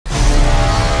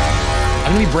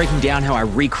I'm going to be breaking down how I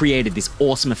recreated this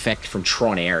awesome effect from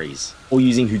TRON Ares, all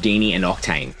using Houdini and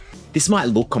Octane. This might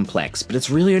look complex, but it's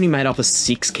really only made up of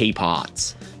 6 key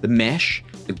parts: the mesh,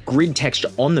 the grid texture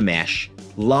on the mesh,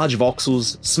 large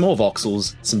voxels, small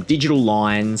voxels, some digital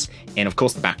lines, and of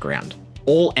course the background,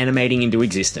 all animating into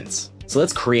existence. So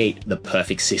let's create the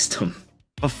perfect system.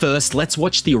 But first, let's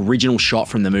watch the original shot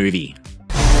from the movie.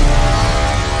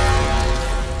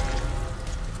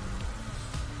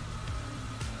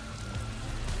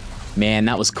 Man,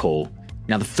 that was cool.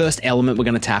 Now the first element we're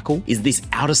going to tackle is this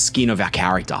outer skin of our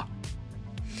character.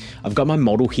 I've got my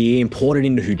model here imported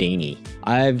into Houdini.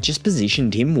 I've just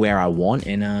positioned him where I want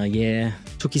and yeah,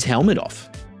 took his helmet off.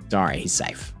 Sorry, he's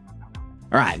safe.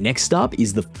 Alright, next up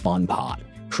is the fun part,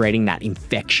 creating that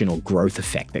infection or growth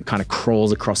effect that kind of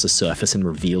crawls across the surface and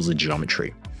reveals the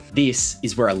geometry. This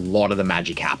is where a lot of the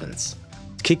magic happens.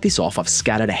 To kick this off, I've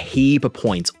scattered a heap of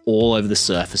points all over the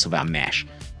surface of our mesh.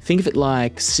 Think of it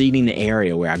like seeding the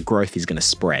area where our growth is going to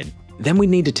spread. Then we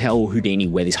need to tell Houdini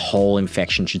where this whole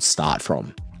infection should start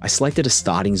from. I selected a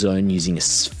starting zone using a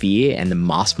sphere and the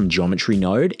mask from geometry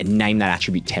node and named that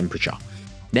attribute temperature.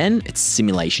 Then it's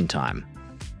simulation time.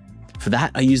 For that,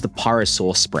 I used the Pyro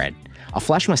Source Spread. I'll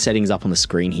flash my settings up on the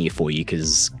screen here for you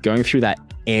because going through that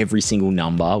every single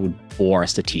number would bore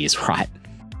us to tears, right?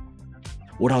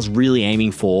 What I was really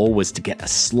aiming for was to get a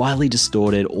slightly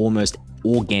distorted, almost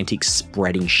organic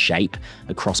spreading shape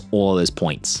across all of those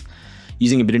points.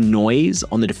 Using a bit of noise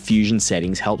on the diffusion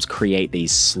settings helps create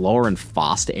these slower and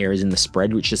faster areas in the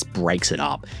spread, which just breaks it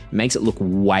up. It makes it look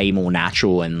way more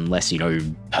natural and less,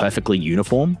 perfectly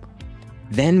uniform.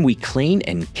 Then we clean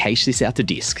and cache this out to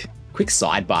disk. Quick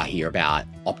sidebar here about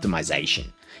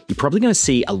optimization. You're probably going to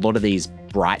see a lot of these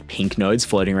bright pink nodes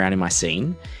floating around in my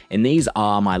scene, and these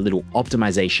are my little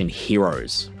optimization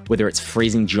heroes. Whether it's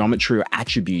freezing geometry or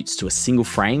attributes to a single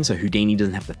frame so Houdini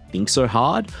doesn't have to think so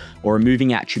hard, or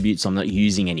removing attributes I'm not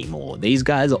using anymore. These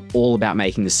guys are all about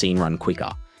making the scene run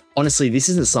quicker. Honestly, this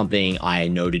isn't something I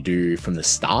know to do from the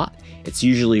start. It's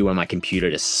usually when my computer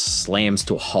just slams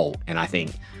to a halt and I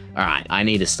think, all right, I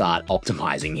need to start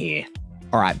optimizing here.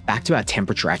 All right, back to our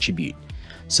temperature attribute.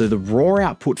 So the raw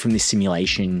output from this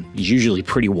simulation is usually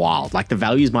pretty wild. Like the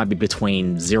values might be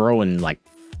between 0 and like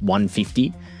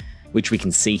 150, which we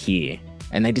can see here,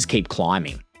 and they just keep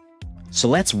climbing. So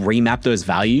let's remap those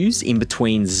values in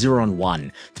between 0 and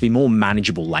 1 to be more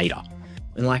manageable later.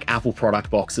 And like Apple product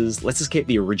boxes, let's just keep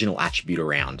the original attribute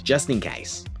around, just in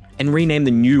case, and rename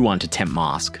the new one to temp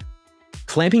mask.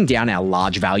 Clamping down our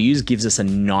large values gives us a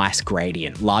nice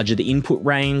gradient. Larger the input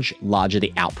range, larger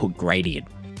the output gradient.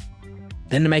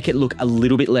 Then to make it look a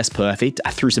little bit less perfect,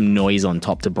 I threw some noise on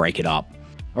top to break it up.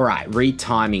 All right,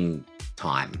 retiming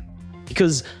time.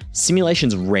 Because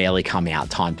simulations rarely come out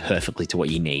timed perfectly to what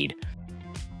you need.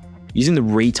 Using the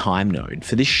retime node,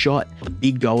 for this shot, the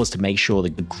big goal was to make sure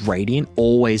that the gradient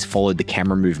always followed the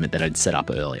camera movement that I'd set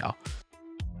up earlier,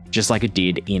 just like it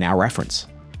did in our reference.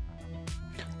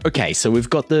 Okay, so we've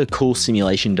got the cool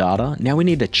simulation data. Now we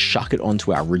need to chuck it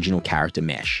onto our original character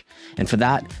mesh. And for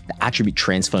that, the attribute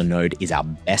transfer node is our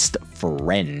best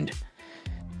friend.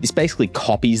 This basically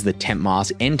copies the temp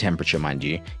mask and temperature, mind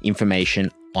you,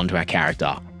 information onto our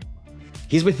character.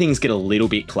 Here's where things get a little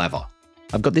bit clever.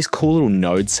 I've got this cool little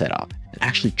node set up. It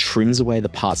actually trims away the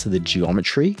parts of the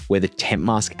geometry where the temp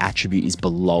mask attribute is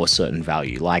below a certain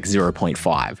value, like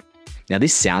 0.5. Now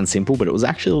this sounds simple, but it was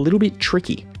actually a little bit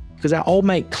tricky because our old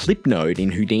mate clip node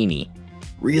in Houdini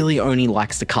really only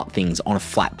likes to cut things on a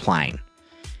flat plane.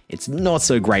 It's not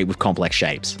so great with complex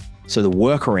shapes. So the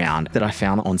workaround that I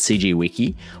found on CG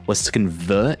Wiki was to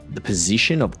convert the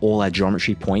position of all our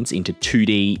geometry points into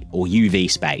 2D or UV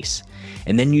space.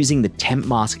 And then using the temp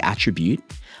mask attribute,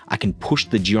 I can push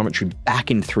the geometry back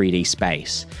in 3D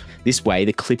space. This way,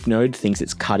 the clip node thinks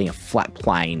it's cutting a flat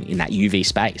plane in that UV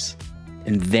space.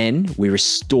 And then we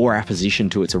restore our position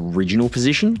to its original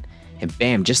position, and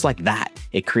bam, just like that,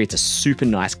 it creates a super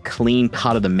nice clean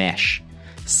cut of the mesh.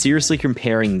 Seriously,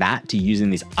 comparing that to using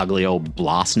this ugly old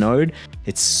blast node,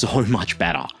 it's so much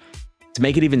better. To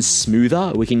make it even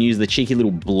smoother, we can use the cheeky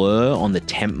little blur on the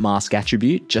temp mask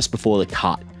attribute just before the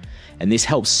cut, and this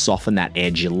helps soften that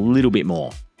edge a little bit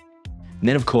more. And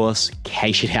then of course,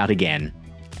 cache it out again.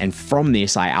 And from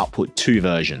this, I output 2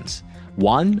 versions.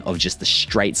 One of just the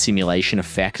straight simulation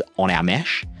effect on our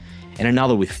mesh, and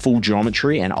another with full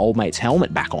geometry and old mate's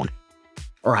helmet back on.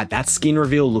 All right, that skin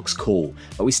reveal looks cool,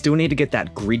 but we still need to get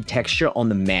that grid texture on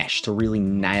the mesh to really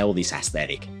nail this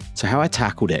aesthetic. So how I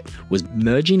tackled it was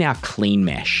merging our clean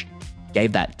mesh,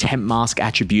 gave that temp mask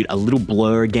attribute a little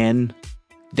blur again.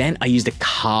 Then I used a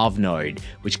carve node,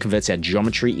 which converts our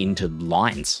geometry into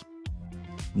lines.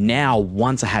 Now,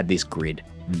 once I had this grid,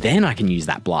 then I can use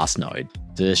that blast node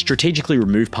to strategically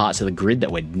remove parts of the grid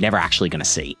that we're never actually going to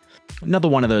see. Another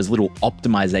one of those little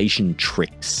optimization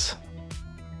tricks.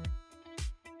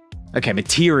 Okay,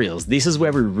 materials. This is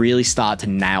where we really start to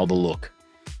nail the look.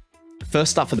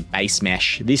 First up for the base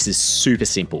mesh, this is super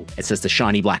simple. It's just a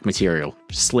shiny black material.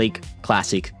 Sleek,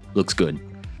 classic, looks good.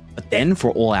 But then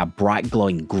for all our bright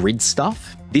glowing grid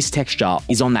stuff, this texture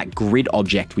is on that grid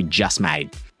object we just made.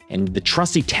 And the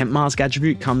trusty temp mask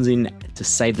attribute comes in to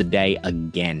save the day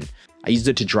again. I used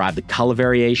it to drive the color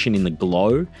variation in the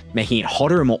glow, making it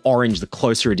hotter and more orange the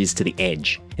closer it is to the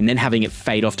edge, and then having it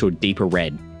fade off to a deeper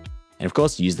red. And of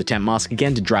course, use the temp mask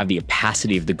again to drive the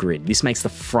opacity of the grid. This makes the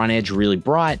front edge really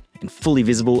bright and fully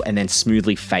visible and then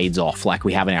smoothly fades off like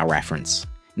we have in our reference.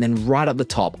 And then right up the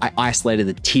top, I isolated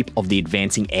the tip of the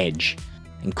advancing edge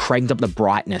and cranked up the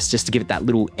brightness just to give it that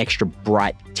little extra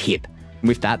bright tip. And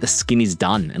with that, the skin is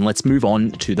done, and let's move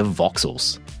on to the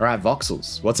voxels. All right,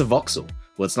 voxels. What's a voxel?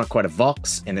 Well, it's not quite a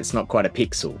vox and it's not quite a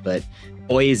pixel, but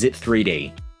boy, is it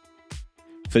 3D.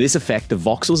 For this effect, the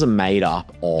voxels are made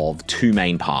up of two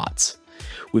main parts.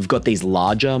 We've got these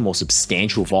larger, more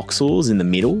substantial voxels in the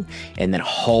middle, and then a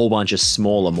whole bunch of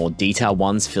smaller, more detailed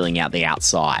ones filling out the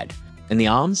outside. And the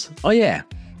arms? Oh yeah,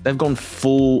 they've gone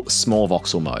full small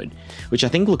voxel mode, which I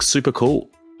think looks super cool.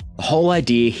 The whole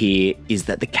idea here is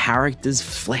that the character's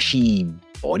fleshy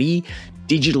body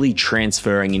digitally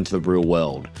transferring into the real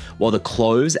world, while the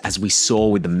clothes, as we saw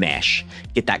with the mesh,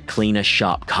 get that cleaner,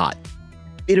 sharp cut.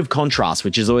 Bit of contrast,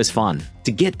 which is always fun.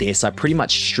 To get this, I pretty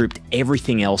much stripped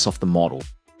everything else off the model.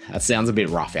 That sounds a bit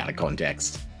rough out of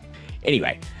context.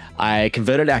 Anyway, I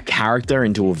converted our character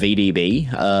into a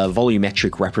VDB, a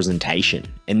volumetric representation,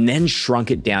 and then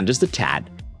shrunk it down just a tad.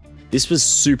 This was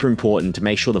super important to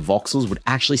make sure the voxels would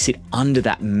actually sit under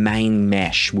that main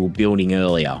mesh we were building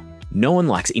earlier. No one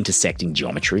likes intersecting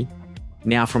geometry.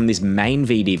 Now from this main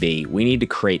VDB, we need to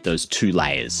create those two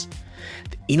layers.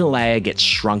 The inner layer gets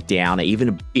shrunk down even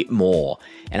a bit more,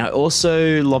 and I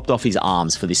also lopped off his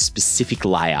arms for this specific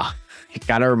layer. It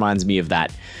kind of reminds me of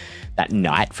that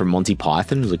knight from Monty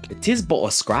Python. Like, "'Tis but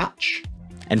a scratch."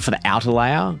 And for the outer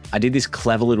layer, I did this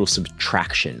clever little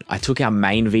subtraction. I took our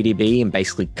main VDB and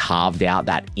basically carved out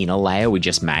that inner layer we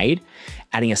just made,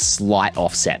 adding a slight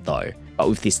offset though, but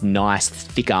with this nice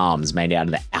thick arms made out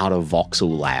of the outer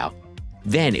voxel layer.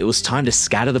 Then it was time to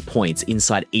scatter the points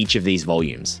inside each of these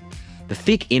volumes, the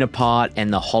thick inner part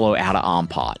and the hollow outer arm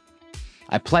part.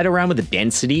 I played around with the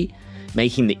density,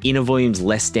 making the inner volumes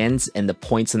less dense and the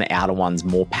points in the outer ones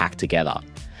more packed together.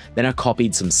 Then I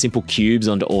copied some simple cubes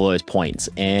onto all those points,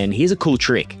 and here's a cool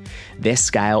trick. Their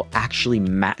scale actually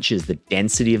matches the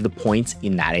density of the points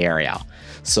in that area.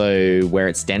 So where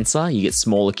it's denser, you get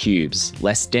smaller cubes,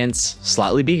 less dense,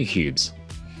 slightly bigger cubes.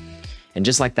 And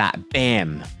just like that,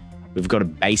 bam, we've got a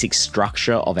basic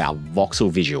structure of our voxel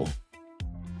visual.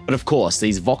 But of course,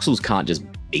 these voxels can't just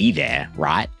be there,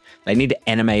 right? They need to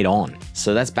animate on.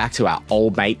 So that's back to our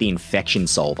old mate, the infection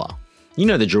solver. You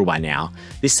know the drill by now.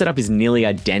 This setup is nearly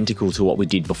identical to what we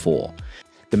did before.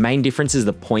 The main difference is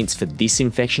the points for this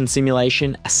infection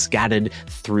simulation are scattered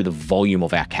through the volume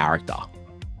of our character.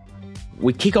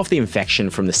 We kick off the infection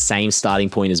from the same starting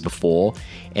point as before,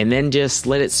 and then just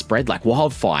let it spread like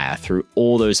wildfire through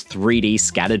all those 3D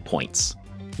scattered points.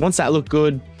 Once that looked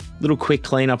good, little quick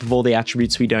cleanup of all the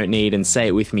attributes we don't need, and say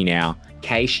it with me now,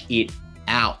 cache it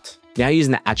out. Now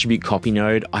using the attribute copy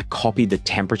node, I copied the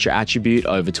temperature attribute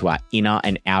over to our inner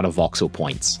and outer voxel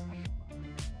points.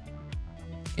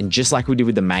 And just like we did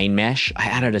with the main mesh, I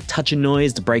added a touch of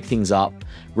noise to break things up,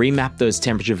 remapped those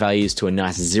temperature values to a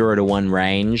nice 0 to 1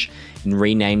 range, and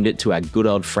renamed it to our good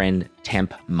old friend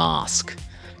temp mask.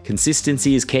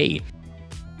 Consistency is key.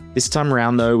 This time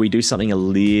around though, we do something a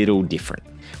little different.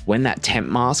 When that temp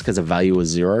mask has a value of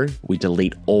 0, we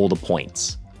delete all the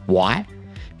points. Why?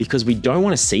 Because we don't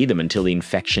want to see them until the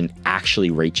infection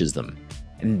actually reaches them.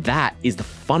 And that is the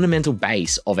fundamental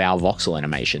base of our voxel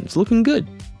animation. It's looking good.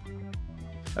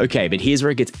 Okay, but here's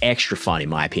where it gets extra fun in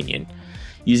my opinion.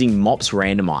 Using Mops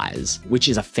Randomize, which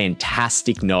is a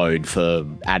fantastic node for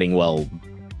adding, well,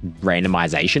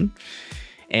 randomization,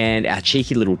 and our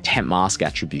cheeky little temp mask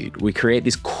attribute, we create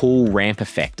this cool ramp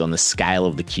effect on the scale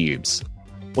of the cubes.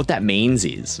 What that means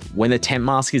is, when the temp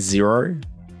mask is 0,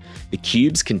 the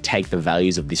cubes can take the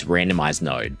values of this randomized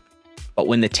node. But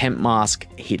when the temp mask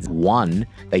hits 1,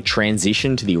 they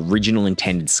transition to the original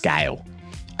intended scale.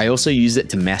 I also use it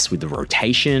to mess with the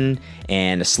rotation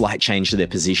and a slight change to their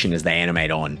position as they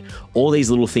animate on. All these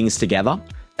little things together,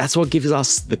 that's what gives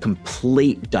us the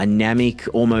complete dynamic,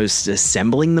 almost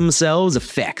assembling themselves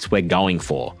effect we're going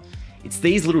for. It's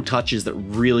these little touches that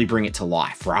really bring it to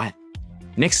life, right?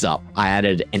 Next up, I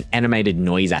added an animated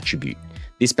noise attribute.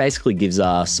 This basically gives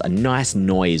us a nice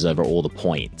noise over all the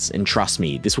points, and trust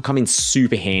me, this will come in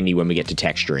super handy when we get to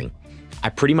texturing. I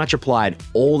pretty much applied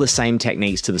all the same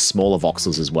techniques to the smaller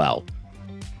voxels as well.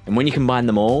 And when you combine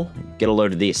them all, get a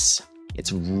load of this.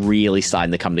 It's really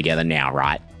starting to come together now,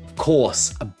 right? Of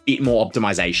course, a bit more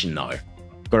optimization though.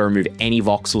 Got to remove any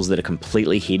voxels that are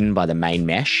completely hidden by the main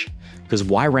mesh, because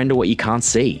why render what you can't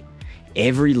see?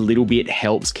 Every little bit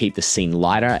helps keep the scene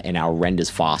lighter and our renders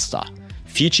faster.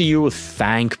 Future you will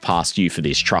thank past you for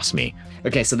this, trust me.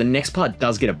 Okay, so the next part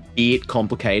does get a bit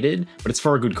complicated, but it's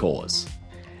for a good cause.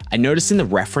 I noticed in the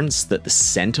reference that the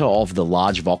center of the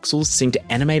large voxels seem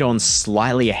to animate on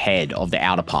slightly ahead of the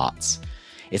outer parts.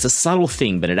 It's a subtle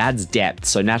thing, but it adds depth,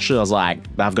 so naturally I was like,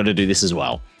 I've got to do this as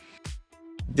well.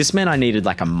 This meant I needed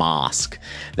like a mask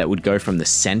that would go from the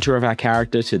center of our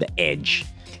character to the edge.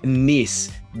 And this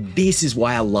is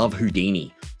why I love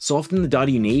Houdini. So often the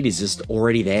data you need is just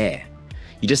already there.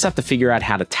 You just have to figure out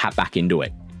how to tap back into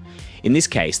it. In this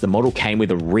case, the model came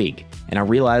with a rig, and I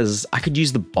realized I could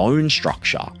use the bone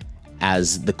structure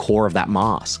as the core of that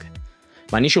mask.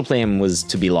 My initial plan was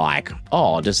to be like,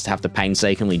 oh, I'll just have to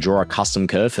painstakingly draw a custom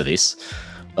curve for this.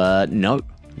 But no,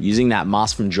 using that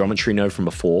mask from geometry node from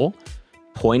before,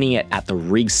 pointing it at the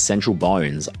rig's central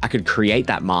bones, I could create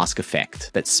that mask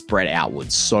effect that spread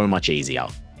outwards so much easier.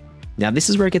 Now this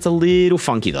is where it gets a little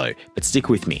funky though, but stick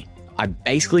with me. I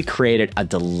basically created a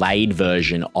delayed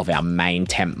version of our main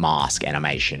temp mask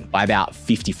animation by about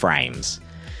 50 frames.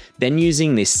 Then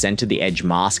using this center the edge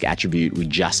mask attribute we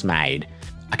just made,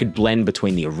 I could blend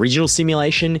between the original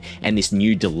simulation and this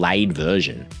new delayed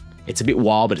version. It's a bit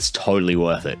wild, but it's totally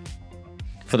worth it.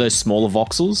 For those smaller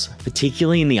voxels,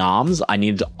 particularly in the arms, I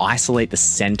needed to isolate the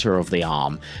center of the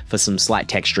arm for some slight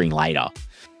texturing later.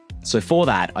 So for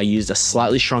that, I used a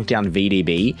slightly shrunk down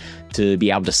VDB to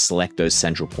be able to select those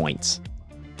central points.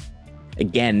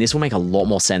 Again, this will make a lot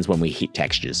more sense when we hit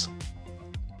textures.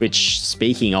 Which,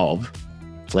 speaking of,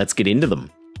 let's get into them.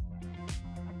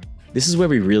 This is where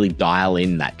we really dial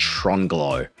in that Tron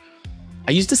glow.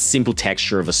 I used a simple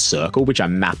texture of a circle, which I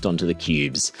mapped onto the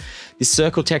cubes. This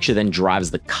circle texture then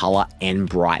drives the color and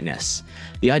brightness.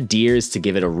 The idea is to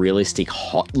give it a realistic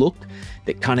hot look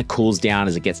that kind of cools down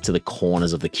as it gets to the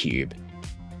corners of the cube.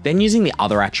 Then using the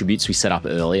other attributes we set up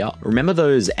earlier, remember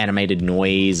those animated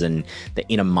noise and the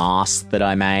inner mask that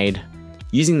I made?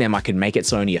 Using them, I could make it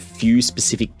so only a few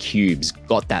specific cubes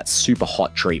got that super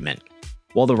hot treatment,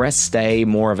 while the rest stay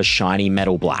more of a shiny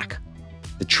metal black.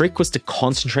 The trick was to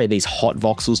concentrate these hot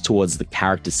voxels towards the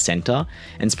character's center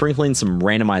and sprinkle in some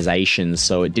randomization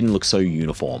so it didn't look so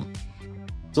uniform.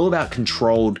 It's all about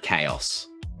controlled chaos.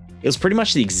 It was pretty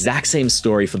much the exact same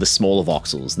story for the smaller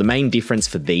voxels. The main difference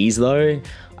for these though,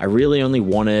 I really only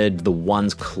wanted the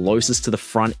ones closest to the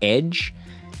front edge,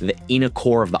 the inner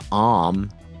core of the arm,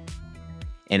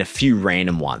 and a few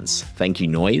random ones, thank you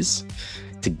noise,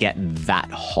 to get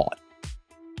that hot.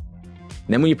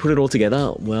 And then when you put it all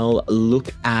together, well, look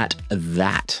at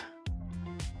that.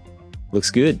 Looks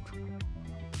good.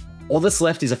 All that's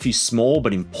left is a few small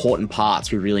but important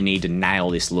parts we really need to nail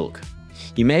this look.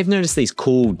 You may have noticed these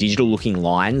cool digital looking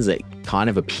lines that kind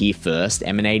of appear first,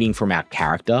 emanating from our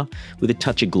character with a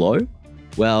touch of glow.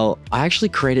 Well, I actually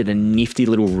created a nifty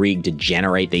little rig to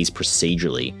generate these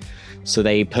procedurally, so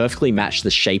they perfectly match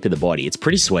the shape of the body. It's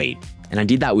pretty sweet. And I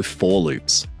did that with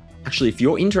ForLoops. Actually, if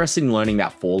you're interested in learning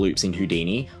about ForLoops in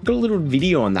Houdini, I've got a little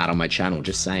video on that on my channel,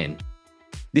 just saying.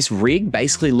 This rig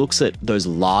basically looks at those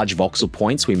large voxel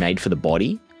points we made for the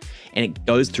body, and it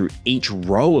goes through each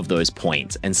row of those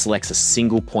points and selects a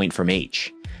single point from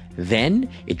each. Then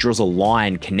it draws a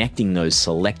line connecting those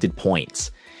selected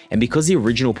points. And because the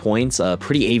original points are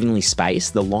pretty evenly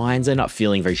spaced, the lines end up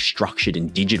feeling very structured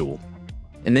and digital.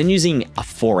 And then using a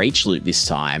for each loop this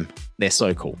time, they're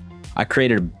so cool. I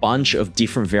created a bunch of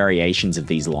different variations of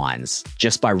these lines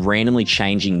just by randomly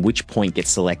changing which point gets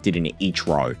selected in each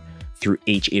row through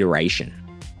each iteration.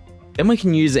 Then we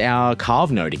can use our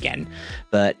carve node again,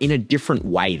 but in a different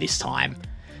way this time,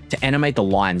 to animate the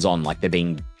lines on like they're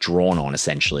being drawn on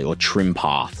essentially, or trim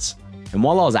paths. And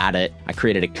while I was at it, I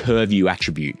created a curve view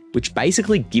attribute, which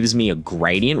basically gives me a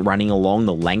gradient running along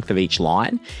the length of each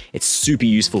line. It's super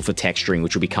useful for texturing,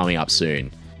 which will be coming up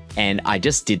soon. And I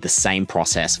just did the same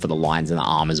process for the lines in the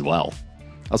arm as well.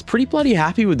 I was pretty bloody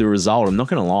happy with the result, I'm not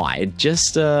gonna lie. It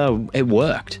just, it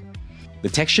worked. The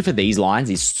texture for these lines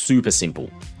is super simple.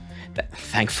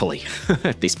 Thankfully,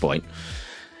 at this point.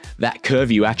 That curve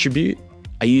view attribute,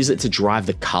 I use it to drive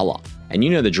the color. And you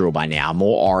know the drill by now,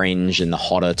 more orange and the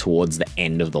hotter towards the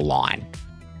end of the line.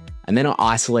 And then I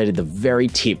isolated the very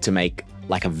tip to make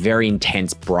like a very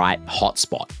intense, bright hot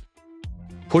spot.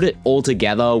 Put it all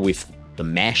together with the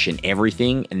mesh and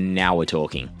everything, and now we're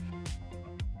talking.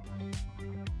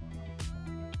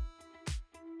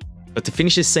 But to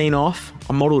finish this scene off,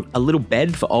 I modeled a little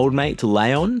bed for old mate to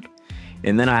lay on,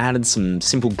 and then I added some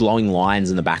simple glowing lines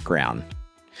in the background.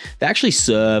 They actually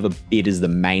serve a bit as the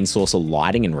main source of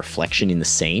lighting and reflection in the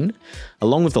scene,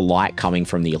 along with the light coming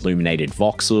from the illuminated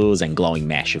voxels and glowing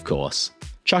mesh, of course.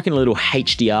 Chuck in a little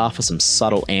HDR for some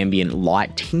subtle ambient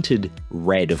light tinted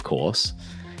red, of course.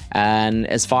 And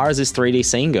as far as this 3D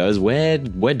scene goes, we're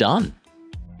done.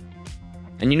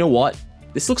 And you know what?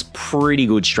 This looks pretty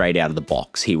good straight out of the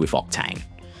box here with Octane.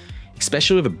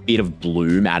 Especially with a bit of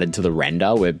bloom added to the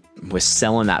render, we're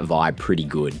selling that vibe pretty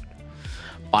good.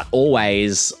 But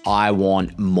always, I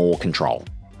want more control.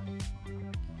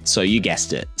 So you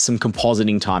guessed it, some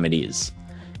compositing time it is.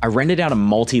 I rendered out a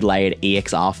multi-layered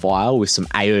EXR file with some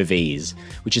AOVs,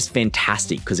 which is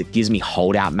fantastic because it gives me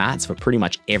holdout mats for pretty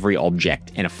much every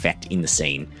object and effect in the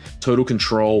scene. Total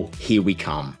control, here we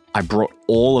come. I brought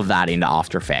all of that into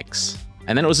After Effects.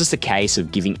 And then it was just a case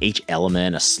of giving each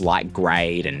element a slight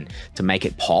grade and to make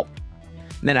it pop.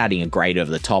 And then adding a grade over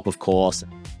the top, of course.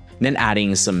 And then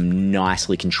adding some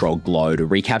nicely controlled glow to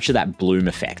recapture that bloom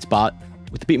effect, but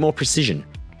with a bit more precision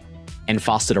and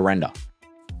faster to render.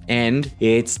 And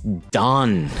it's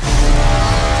done.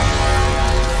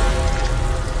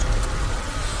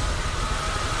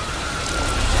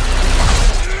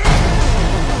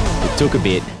 It took a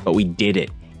bit, but we did it.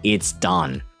 It's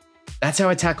done. That's how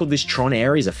I tackled this Tron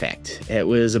Ares effect. It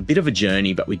was a bit of a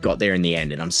journey, but we got there in the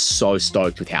end, and I'm so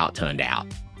stoked with how it turned out.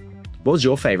 What was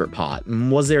your favorite part?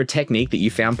 Was there a technique that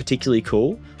you found particularly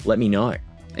cool? Let me know.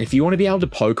 And if you want to be able to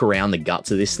poke around the guts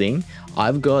of this thing,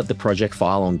 I've got the project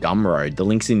file on Gumroad. The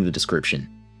link's in the description.